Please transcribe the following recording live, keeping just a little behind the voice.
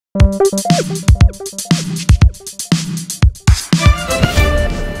In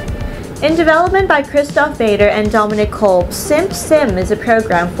development by Christoph and Dominik Kolb, SimpSymm is a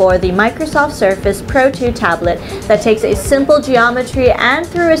program for the Microsoft Surface Pro 2 tablet that takes a simple geometry and,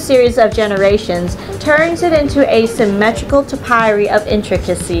 through a series of generations, turns it into a symmetrical topiary of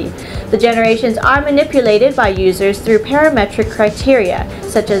intricacy. The generations are manipulated by users through parametric criteria,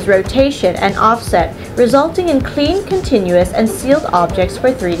 such as rotation and offset, resulting in clean, continuous, and sealed objects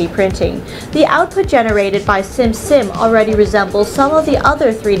for 3D printing. The output generated by SimpSymm already resembles some of the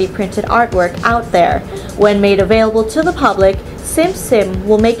other 3D printed artwork out there. When made available to the public, SimpSymm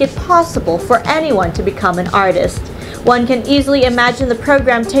will make it possible for anyone to become an artist. One can easily imagine the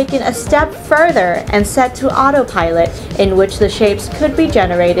program taken a step further and set to autopilot, in which the shapes could be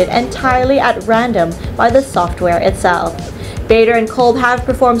generated entirely at random by the software itself. Bader and Kolb have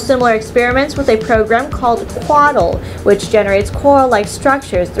performed similar experiments with a program called QUADDEL, which generates coral-like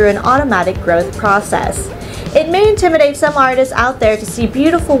structures through an automatic growth process. It may intimidate some artists out there to see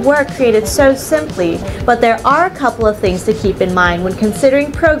beautiful work created so simply, but there are a couple of things to keep in mind when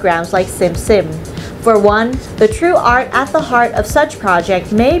considering programs like SimpSymm. For one, the true art at the heart of such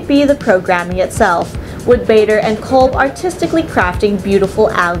project may be the programming itself, with Bader and Kolb artistically crafting beautiful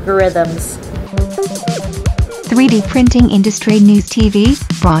algorithms. 3D Printing Industry News TV,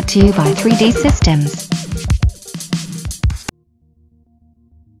 brought to you by 3D Systems.